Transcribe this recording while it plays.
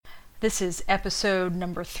This is episode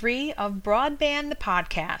number 3 of Broadband the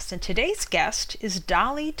Podcast, and today's guest is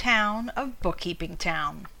Dolly Town of Bookkeeping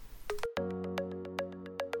Town.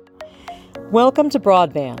 Welcome to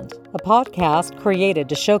Broadband, a podcast created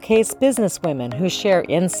to showcase businesswomen who share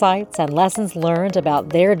insights and lessons learned about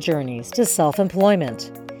their journeys to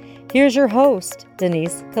self-employment. Here's your host,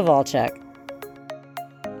 Denise Kowalczyk.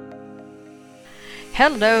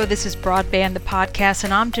 Hello, this is Broadband the Podcast,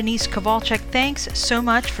 and I'm Denise Kowalczyk. Thanks so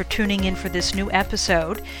much for tuning in for this new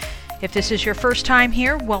episode. If this is your first time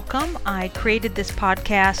here, welcome. I created this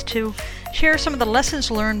podcast to share some of the lessons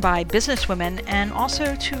learned by businesswomen and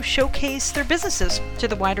also to showcase their businesses to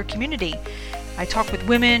the wider community. I talk with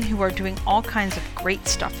women who are doing all kinds of great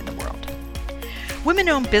stuff in the world.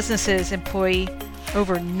 Women-owned businesses employ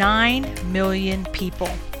over 9 million people,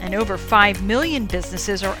 and over 5 million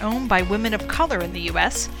businesses are owned by women of color in the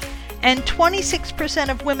U.S., and 26%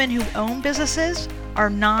 of women who own businesses are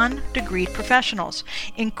non-degreed professionals.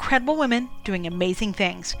 Incredible women doing amazing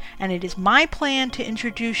things, and it is my plan to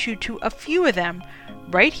introduce you to a few of them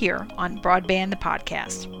right here on Broadband the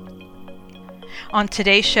Podcast. On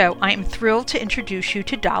today's show, I am thrilled to introduce you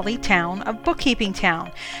to Dolly Town of Bookkeeping Town.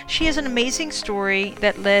 She has an amazing story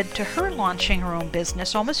that led to her launching her own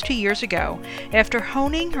business almost 2 years ago after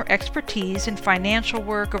honing her expertise in financial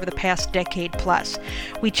work over the past decade plus.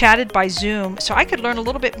 We chatted by Zoom so I could learn a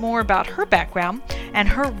little bit more about her background and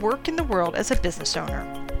her work in the world as a business owner.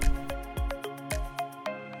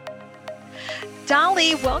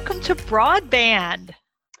 Dolly, welcome to Broadband.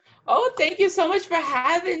 Oh, thank you so much for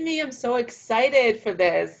having me. I'm so excited for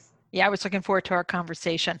this. Yeah, I was looking forward to our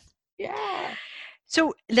conversation. Yeah.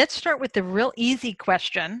 So let's start with the real easy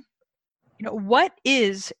question. What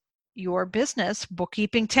is your business,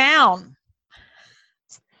 Bookkeeping Town?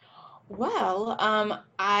 Well,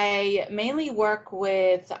 I mainly work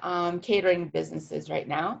with catering businesses right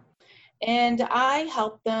now, and I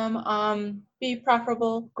help them be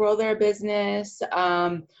profitable, grow their business,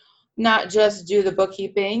 not just do the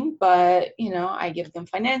bookkeeping, but, I give them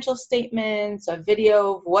financial statements, a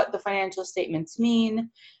video of what the financial statements mean,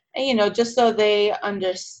 and, just so they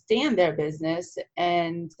understand their business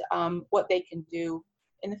and what they can do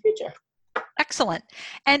in the future. Excellent.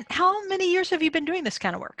 And how many years have you been doing this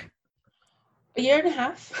kind of work? A year and a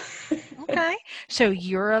half. Okay. So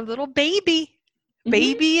you're a little baby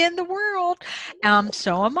in the world.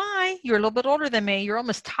 So am I. You're a little bit older than me. You're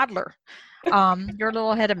almost toddler. You're a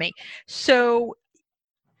little ahead of me. So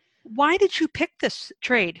why did you pick this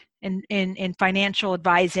trade in financial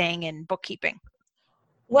advising and bookkeeping?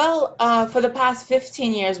 Well, for the past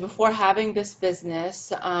 15 years before having this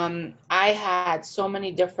business, I had so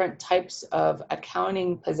many different types of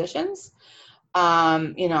accounting positions.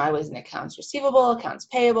 I was in accounts receivable, accounts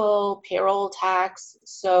payable, payroll, tax.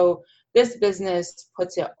 So this business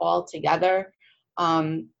puts it all together.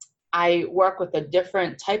 I work with a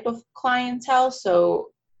different type of clientele.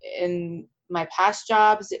 So in my past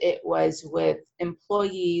jobs, it was with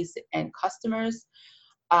employees and customers.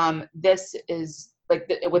 This is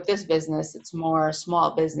with this business, it's more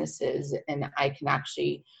small businesses, and I can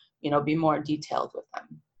actually, be more detailed with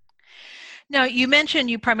them. Now, you mentioned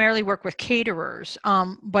you primarily work with caterers,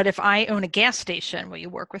 but if I own a gas station, will you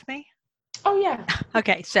work with me? Oh, yeah.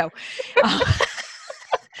 Okay, so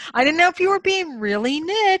I didn't know if you were being really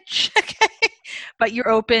niche, okay? But you're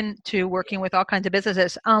open to working with all kinds of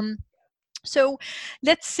businesses. So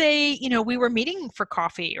let's say, we were meeting for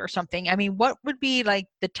coffee or something. I mean, what would be like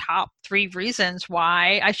the top 3 reasons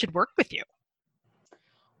why I should work with you?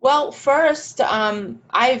 Well, first,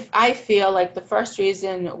 I feel like the first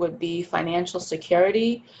reason would be financial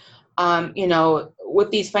security. With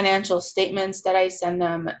these financial statements that I send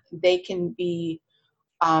them, they can be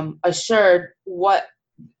assured what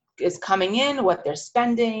is coming in, what they're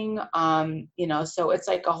spending, so it's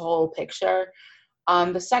like a whole picture.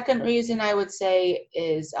 The second reason I would say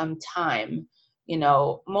is time.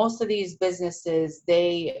 Most of these businesses,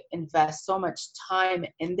 they invest so much time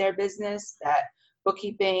in their business that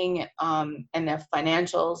bookkeeping and their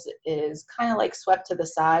financials is kind of like swept to the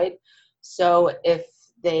side. So if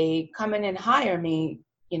they come in and hire me,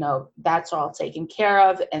 that's all taken care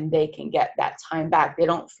of, and they can get that time back. They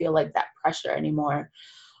don't feel like that pressure anymore.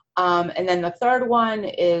 And then the third one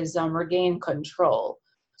is regain control.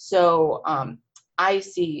 So I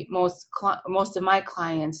see most of my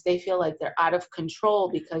clients, they feel like they're out of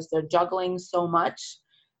control because they're juggling so much,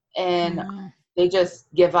 and they just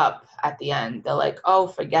give up at the end. They're like, oh,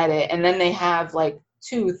 forget it. And then they have like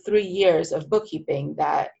 2-3 years of bookkeeping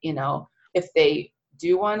that, if they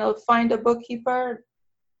do want to find a bookkeeper,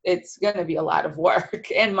 it's going to be a lot of work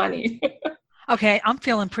and money. Okay, I'm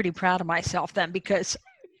feeling pretty proud of myself then, because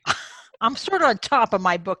I'm sort of on top of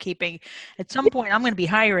my bookkeeping. At some point, I'm going to be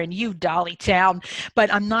hiring you, Dolly Town,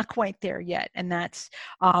 but I'm not quite there yet. And that's,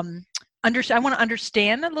 I want to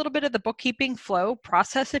understand a little bit of the bookkeeping flow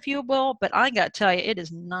process, if you will, but I got to tell you, it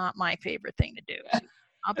is not my favorite thing to do. So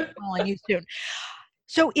I'll be calling you soon.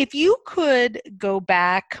 So if you could go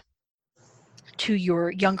back to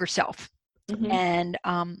your younger self, Mm-hmm. and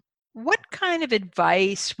what kind of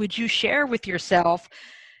advice would you share with yourself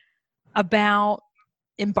about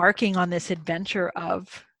embarking on this adventure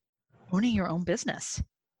of owning your own business?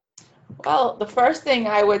 Well, the first thing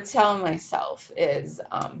I would tell myself is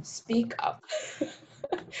speak up.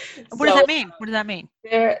 What does that mean? What does that mean?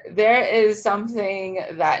 There is something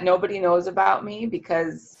that nobody knows about me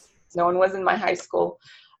because no one was in my high school.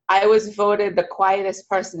 I was voted the quietest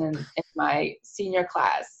person in my senior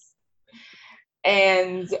class.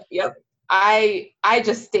 And yep, I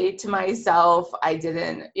just stayed to myself. I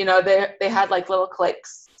didn't, they had like little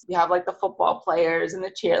cliques. You have like the football players and the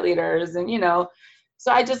cheerleaders and,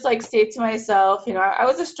 so I just like stayed to myself. I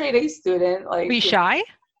was a straight A student. Like, Were you shy?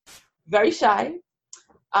 Very shy.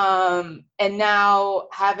 And now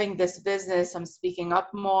having this business, I'm speaking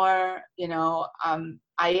up more,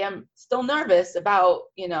 I am still nervous about,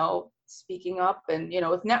 speaking up and,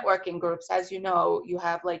 with networking groups, as you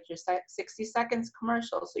have like your 60 seconds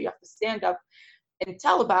commercial. So you have to stand up and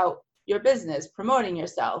tell about your business, promoting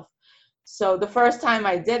yourself. So the first time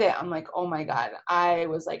I did it, I'm like, oh my God, I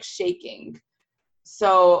was like shaking.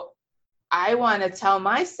 So I want to tell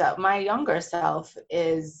myself, my younger self,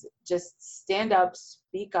 is just stand up,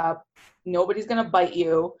 speak up. Nobody's going to bite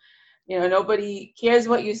you. Nobody cares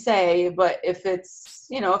what you say, but if it's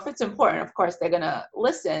important, of course, they're going to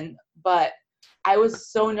listen. But I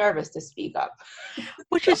was so nervous to speak up.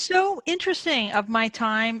 Which is so interesting. Of my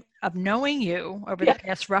time of knowing you over the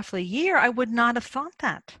past roughly year, I would not have thought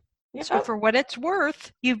that. Yeah. So for what it's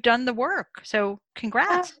worth, you've done the work. So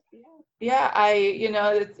congrats. Yeah,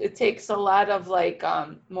 it takes a lot of like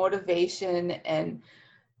motivation and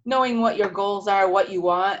knowing what your goals are, what you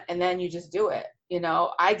want, and then you just do it.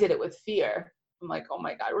 I did it with fear. I'm like, oh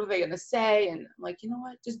my God, what are they going to say? And I'm like, you know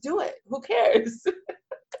what? Just do it. Who cares?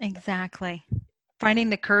 Exactly. Finding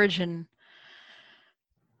the courage and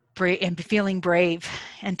feeling brave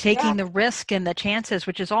and taking the risk and the chances,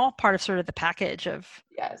 which is all part of sort of the package of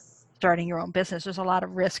starting your own business. There's a lot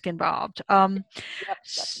of risk involved. Definitely.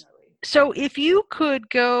 So if you could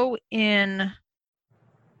go in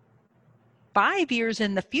 5 years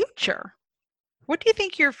in the future, what do you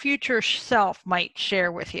think your future self might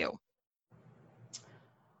share with you?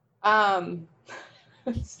 It's going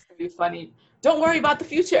to be funny. Don't worry about the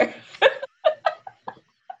future.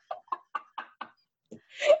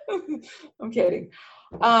 I'm kidding.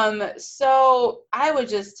 So I would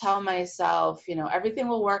just tell myself, everything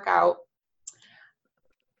will work out.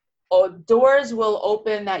 Doors will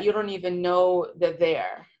open that you don't even know they're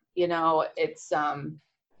there. It's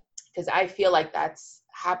because I feel like that's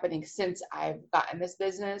happening since I've gotten this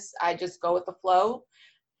business. I just go with the flow,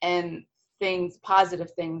 and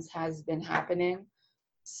positive things has been happening.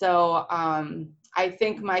 So I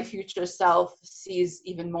think my future self sees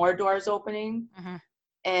even more doors opening. Mm-hmm.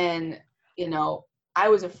 And, I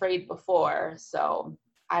was afraid before, so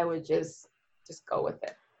I would just go with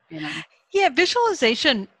it, Yeah,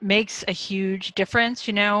 visualization makes a huge difference.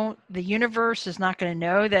 The universe is not going to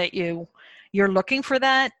know that you're looking for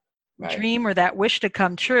that dream or that wish to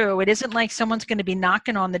come true. It isn't like someone's going to be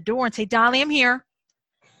knocking on the door and say, Dolly, I'm here.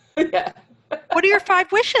 Yeah. What are your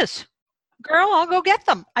 5 wishes? Girl, I'll go get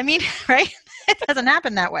them. I mean, right? It doesn't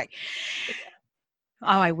happen that way.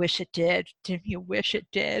 Oh, I wish it did. Didn't you wish it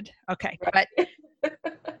did? Okay. Right. But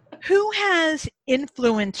who has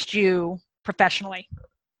influenced you professionally?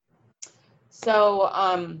 So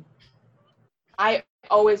I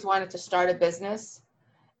always wanted to start a business,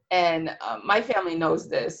 and my family knows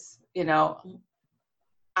this.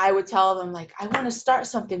 I would tell them, like, I want to start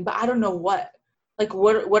something, but I don't know what. Like,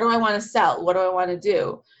 what do I want to sell? What do I want to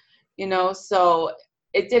do? So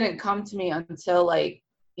it didn't come to me until, like,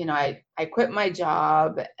 I quit my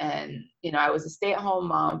job, and, I was a stay-at-home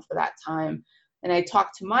mom for that time. And I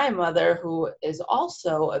talked to my mother, who is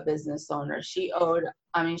also a business owner. She owned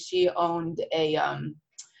an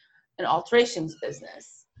alterations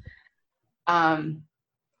business.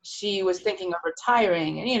 She was thinking of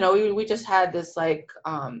retiring, and we just had this like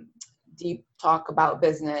deep talk about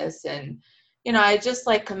business, and I just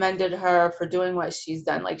like commended her for doing what she's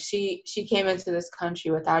done. Like she came into this country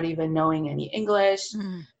without even knowing any English.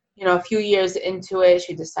 A few years into it,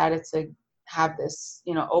 she decided to have this,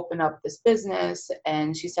 open up this business,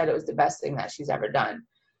 and she said it was the best thing that she's ever done.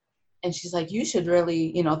 and she's like, you should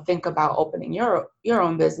really, think about opening your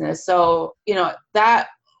own business. So, that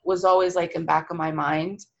was always like in back of my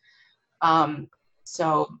mind.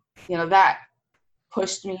 So, that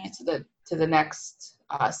pushed me to the next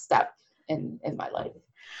step in my life.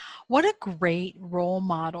 What a great role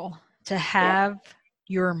model to have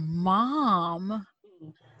your mom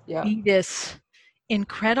be this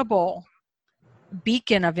incredible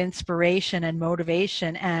beacon of inspiration and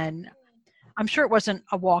motivation. And I'm sure it wasn't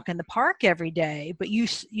a walk in the park every day, but you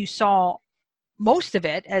saw most of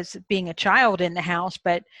it as being a child in the house,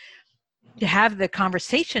 but to have the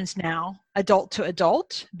conversations now, adult to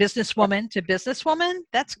adult, businesswoman to businesswoman,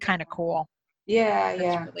 that's kind of cool. Yeah.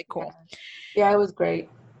 That's really cool. Yeah, it was great.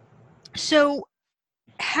 So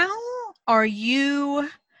how are you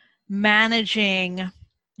managing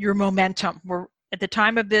your momentum? We're at the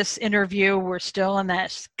time of this interview, we're still in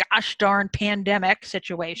that gosh darn pandemic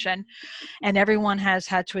situation, and everyone has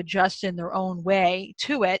had to adjust in their own way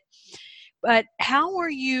to it. But how are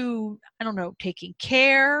you, taking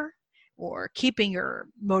care or keeping your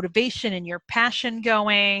motivation and your passion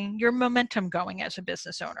going, your momentum going as a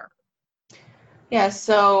business owner? Yeah,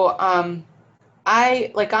 so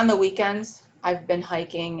I, like, on the weekends, I've been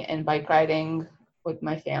hiking and bike riding with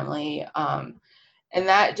my family. And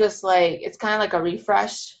that just, like, it's kind of like a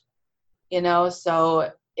refresh,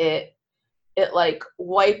 so it like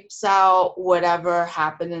wipes out whatever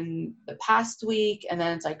happened in the past week. And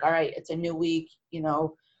then it's like, all right, it's a new week.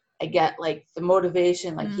 I get like the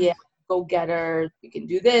motivation, like, yeah, go get her. You can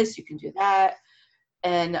do this, you can do that.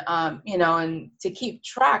 And, and to keep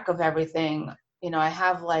track of everything, I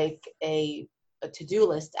have like a to-do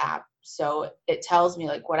list app. So it tells me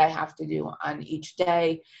like what I have to do on each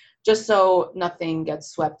day, just so nothing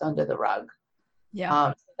gets swept under the rug.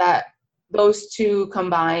 Yeah. That those two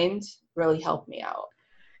combined really help me out.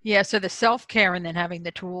 Yeah. So the self-care and then having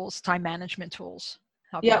the tools, time management tools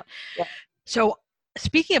help you. Yeah. So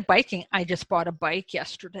speaking of biking, I just bought a bike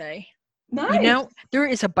yesterday. Nice. There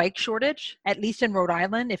is a bike shortage, at least in Rhode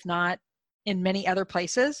Island, if not in many other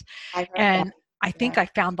places. And I think I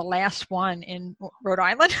found the last one in Rhode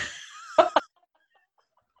Island.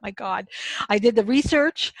 My God. I did the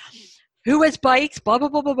research. Who has bikes? Blah, blah,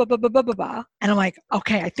 blah, blah, blah, blah, blah, blah, blah. And I'm like,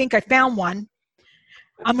 okay, I think I found one.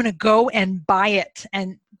 I'm going to go and buy it.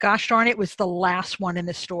 And gosh darn, it was the last one in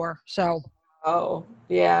the store. So oh,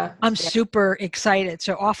 yeah. I'm super excited.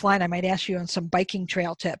 So offline, I might ask you on some biking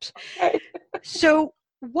trail tips. Okay. So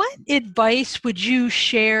what advice would you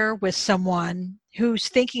share with someone who's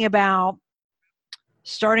thinking about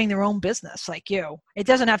starting their own business like you? It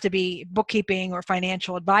doesn't have to be bookkeeping or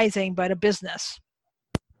financial advising, but a business.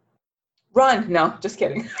 Run. No, just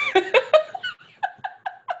kidding.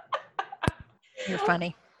 You're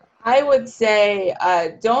funny. I would say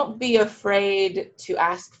don't be afraid to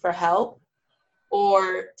ask for help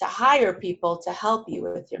or to hire people to help you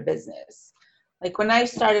with your business. Like when I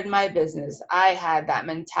started my business, I had that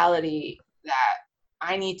mentality that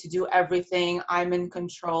I need to do everything. I'm in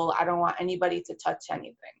control. I don't want anybody to touch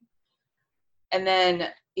anything. And then,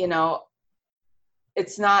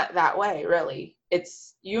 it's not that way, really.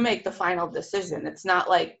 It's you make the final decision. It's not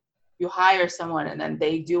like you hire someone and then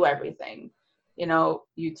they do everything.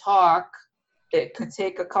 You talk, it could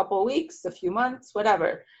take a couple weeks, a few months,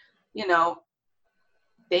 whatever.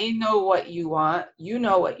 They know what you want,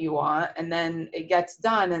 what you want, and then it gets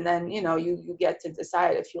done. And then, you get to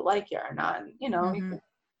decide if you like it or not, and, you can,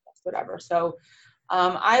 whatever. So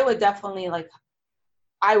I would definitely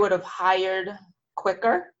I would have hired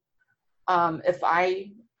quicker if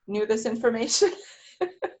I knew this information.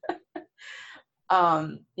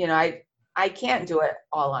 I can't do it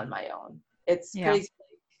all on my own. It's crazy.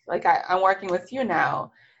 Like I'm working with you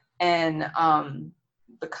now, and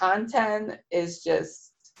the content is just,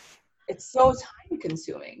 it's so time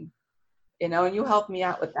consuming, and you help me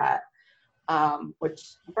out with that, which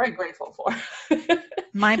I'm very grateful for.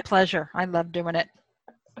 My pleasure. I love doing it.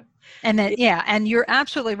 And then, and you're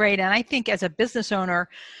absolutely right. And I think as a business owner,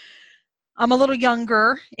 I'm a little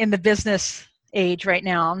younger in the business age right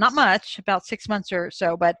now, not much, about 6 months or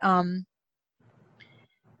so, but I'm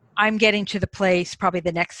getting to the place, probably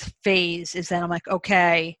the next phase is that I'm like,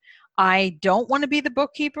 okay, I don't want to be the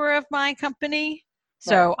bookkeeper of my company.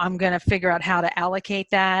 So I'm going to figure out how to allocate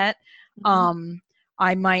that.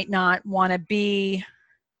 I might not want to be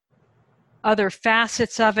other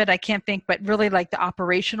facets of it. I can't think, but really like the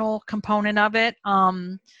operational component of it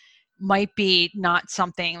might be not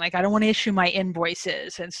something like I don't want to issue my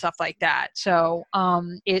invoices and stuff like that. So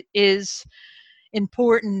it is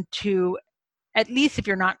important to, at least if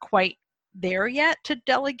you're not quite there yet, to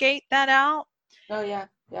delegate that out. Oh, yeah.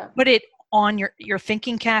 Yeah. But it on your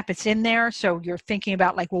thinking cap. It's in there. So you're thinking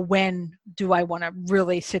about like, well, when do I want to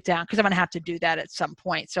really sit down? Because I'm going to have to do that at some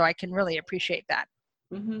point. So I can really appreciate that.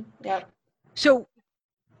 Mm-hmm. Yep. So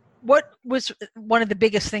what was one of the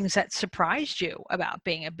biggest things that surprised you about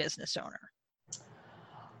being a business owner?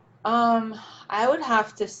 I would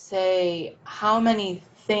have to say how many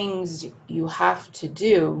things you have to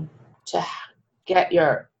do to get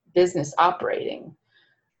your business operating.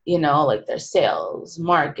 Like there's sales,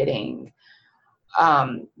 marketing,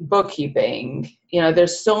 bookkeeping.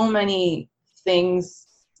 There's so many things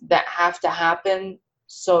that have to happen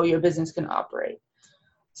so your business can operate.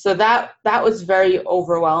 So that was very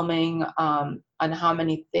overwhelming on how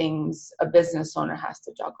many things a business owner has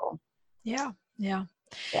to juggle. Yeah. Yeah.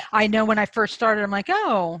 I know when I first started, I'm like,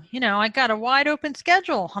 oh, I got a wide open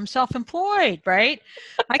schedule. I'm self-employed, right?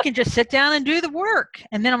 I can just sit down and do the work.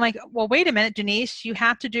 And then I'm like, well, wait a minute, Denise, you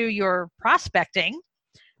have to do your prospecting,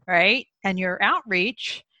 right? And your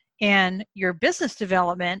outreach and your business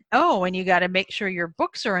development. Oh, and you got to make sure your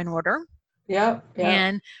books are in order. Yep.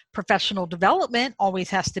 And professional development always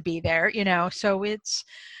has to be there, so it's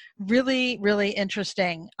really, really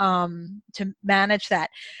interesting to manage that.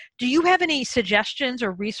 Do you have any suggestions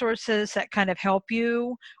or resources that kind of help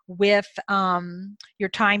you with your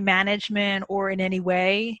time management or in any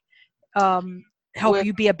way help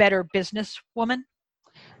you be a better businesswoman?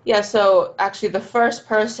 Yeah, so actually the first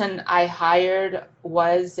person I hired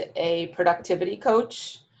was a productivity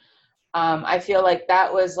coach. I feel like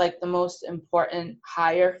that was like the most important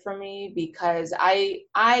hire for me because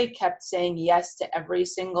I kept saying yes to every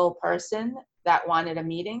single person that wanted a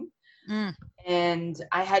meeting. And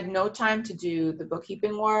I had no time to do the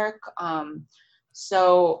bookkeeping work.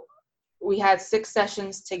 So we had 6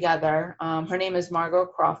 sessions together. Her name is Margot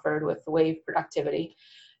Crawford with Wave Productivity.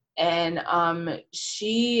 And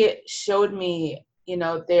she showed me,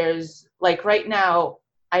 there's like right now,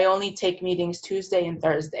 I only take meetings Tuesday and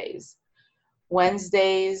Thursdays.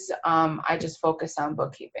 Wednesdays, I just focus on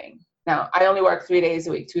bookkeeping. Now, I only work 3 days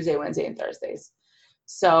a week, Tuesday, Wednesday, and Thursdays.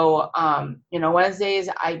 So, Wednesdays,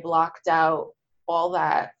 I blocked out all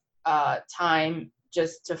that time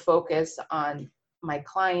just to focus on my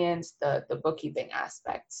clients, the bookkeeping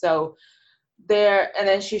aspect. So and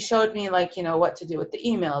then she showed me like, what to do with the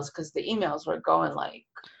emails because the emails were going like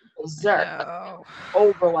berserk, like,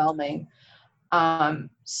 overwhelming.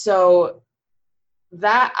 So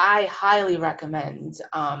that I highly recommend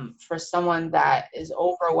for someone that is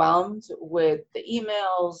overwhelmed with the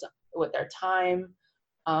emails, with their time.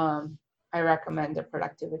 I recommend a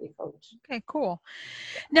productivity coach. Okay, cool.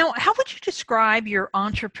 Now, how would you describe your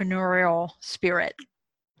entrepreneurial spirit?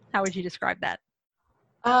 How would you describe that?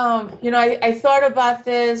 I thought about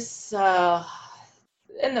this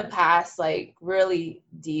in the past, like really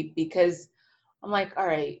deep, because I'm like, all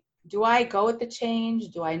right, do I go with the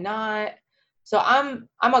change? Do I not? So I'm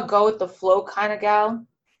a go with the flow kind of gal.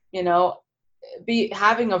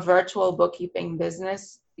 Having a virtual bookkeeping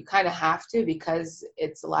business, you kind of have to because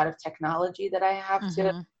it's a lot of technology that I have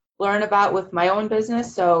to learn about with my own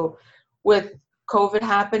business. So with COVID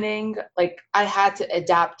happening, like I had to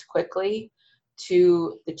adapt quickly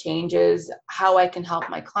to the changes, how I can help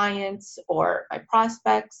my clients or my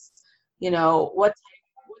prospects, what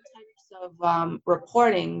types of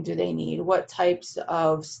reporting do they need? What types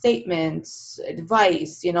of statements,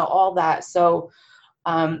 advice, all that. So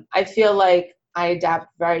I feel like I adapt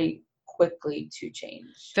very quickly to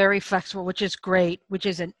change. Very flexible, which is great, which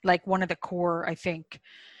is like one of the core, I think,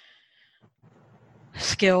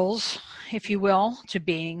 skills, if you will, to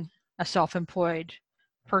being a self-employed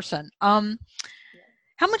person. How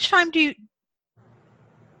much time do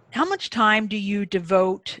you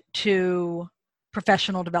devote to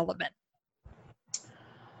professional development?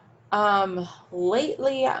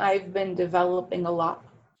 Lately, I've been developing a lot.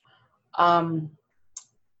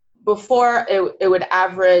 Before, it would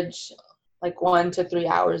average like 1 to 3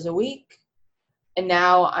 hours a week. And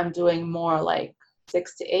now I'm doing more like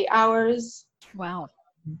 6 to 8 hours. Wow.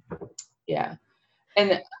 Yeah.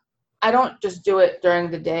 And I don't just do it during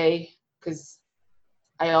the day because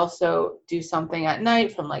I also do something at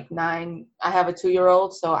night from like 9. I have a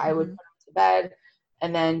 2-year-old, so I would put him to bed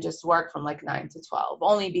and then just work from like 9 to 12,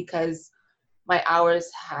 only because my hours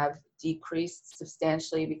have decreased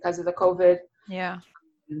substantially because of the COVID. Yeah.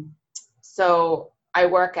 So I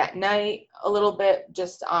work at night a little bit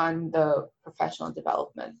just on the professional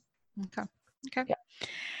development. Okay. Yeah.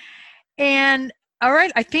 And all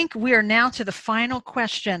right, I think we are now to the final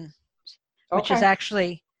question, which is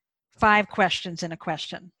actually 5 questions in a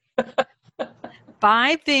question.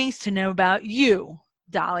 5 things to know about you,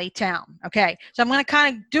 Dolly Town. Okay, so I'm going to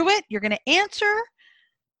kind of do it. You're going to answer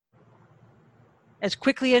as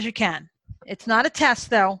quickly as you can. It's not a test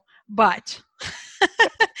though, but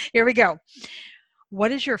here we go.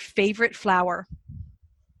 What is your favorite flower?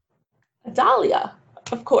 A dahlia,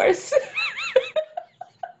 of course.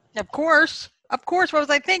 Of course. What was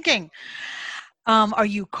I thinking? Are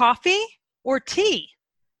you coffee or tea?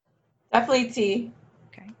 Definitely tea.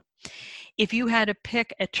 Okay. If you had to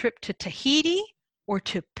pick a trip to Tahiti or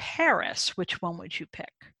to Paris, which one would you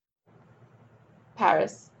pick?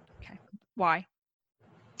 Paris. Okay. Why?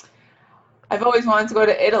 I've always wanted to go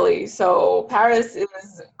to Italy, so Paris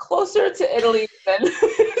is closer to Italy than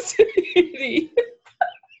Tahiti.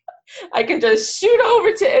 I can just shoot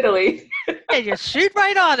over to Italy. Hey, just shoot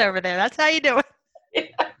right on over there. That's how you do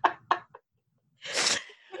it.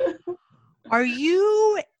 Are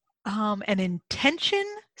you an intention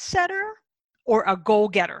setter or a goal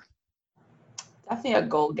getter? Definitely a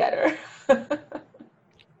goal getter.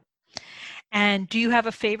 And do you have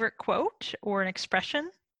a favorite quote or an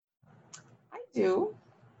expression? I do.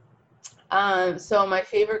 So my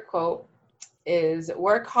favorite quote is,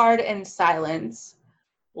 work hard in silence.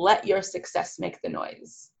 Let your success make the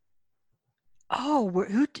noise. Oh,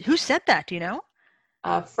 who said that? Do you know?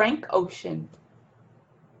 Frank Ocean.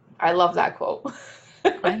 I love that quote.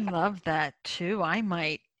 I love that too. I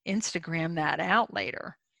might Instagram that out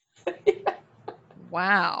later. Yeah.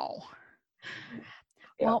 Wow.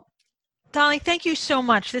 Yeah. Well, Dolly, thank you so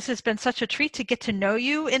much. This has been such a treat to get to know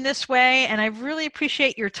you in this way, and I really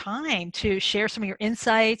appreciate your time to share some of your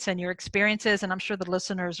insights and your experiences, and I'm sure the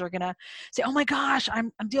listeners are going to say, oh my gosh,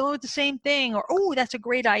 I'm dealing with the same thing, or oh, that's a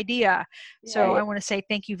great idea. So I want to say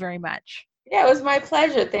thank you very much. Yeah, it was my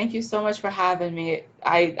pleasure. Thank you so much for having me.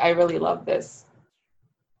 I really love this.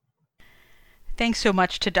 Thanks so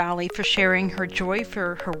much to Dolly for sharing her joy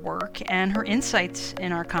for her work and her insights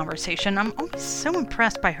in our conversation. I'm always so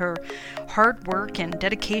impressed by her hard work and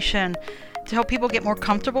dedication to help people get more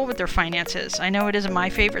comfortable with their finances. I know it is my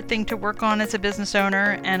favorite thing to work on as a business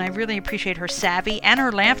owner, and I really appreciate her savvy and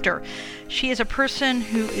her laughter. She is a person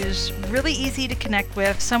who is really easy to connect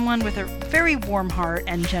with, someone with a very warm heart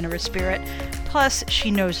and generous spirit, plus she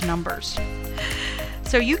knows numbers.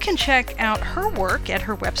 So you can check out her work at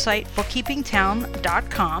her website,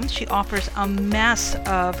 bookkeepingtown.com. She offers a mess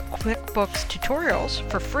of QuickBooks tutorials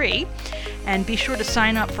for free. And be sure to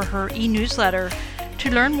sign up for her e-newsletter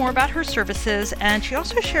to learn more about her services. And she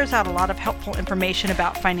also shares out a lot of helpful information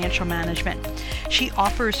about financial management. She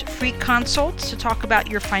offers free consults to talk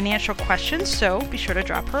about your financial questions, so be sure to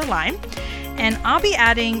drop her a line. And I'll be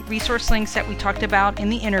adding resource links that we talked about in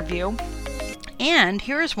the interview. And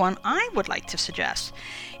here is one I would like to suggest.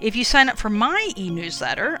 If you sign up for my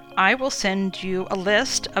e-newsletter, I will send you a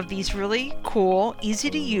list of these really cool,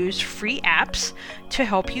 easy-to-use free apps to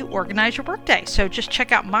help you organize your workday. So just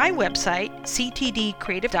check out my website,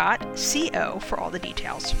 ctdcreative.co, for all the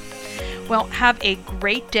details. Well, have a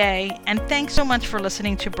great day, and thanks so much for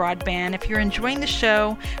listening to Broadband. If you're enjoying the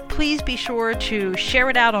show, please be sure to share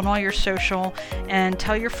it out on all your social and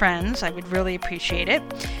tell your friends. I would really appreciate it.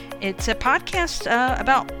 It's a podcast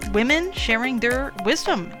about women sharing their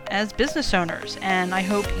wisdom as business owners, and I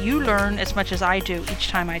hope you learn as much as I do each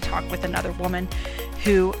time I talk with another woman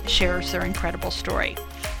who shares their incredible story.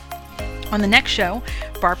 On the next show,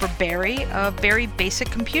 Barbara Berry of Berry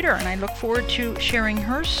Basic Computer, and I look forward to sharing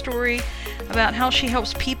her story about how she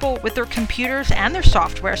helps people with their computers and their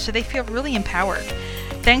software so they feel really empowered.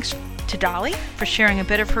 Thanks to Dolly for sharing a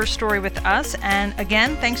bit of her story with us, and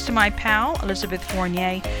again, thanks to my pal Elizabeth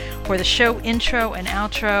Fournier for the show intro and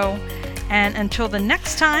outro. And until the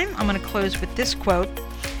next time, I'm going to close with this quote: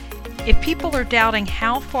 if people are doubting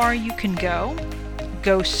how far you can go,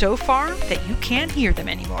 go so far that you can't hear them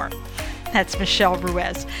anymore. That's Michelle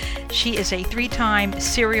Ruiz. She is a 3-time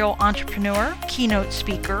serial entrepreneur, keynote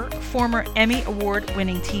speaker, former Emmy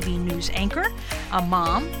Award-winning TV news anchor, a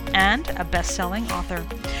mom, and a best-selling author.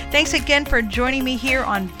 Thanks again for joining me here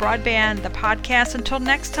on Broadband, the podcast. Until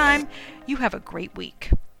next time, you have a great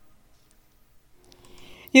week.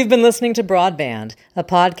 You've been listening to Broadband, a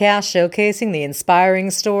podcast showcasing the inspiring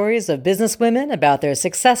stories of businesswomen about their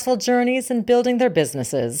successful journeys in building their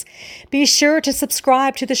businesses. Be sure to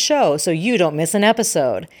subscribe to the show so you don't miss an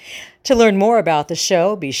episode. To learn more about the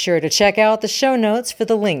show, be sure to check out the show notes for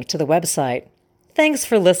the link to the website. Thanks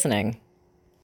for listening.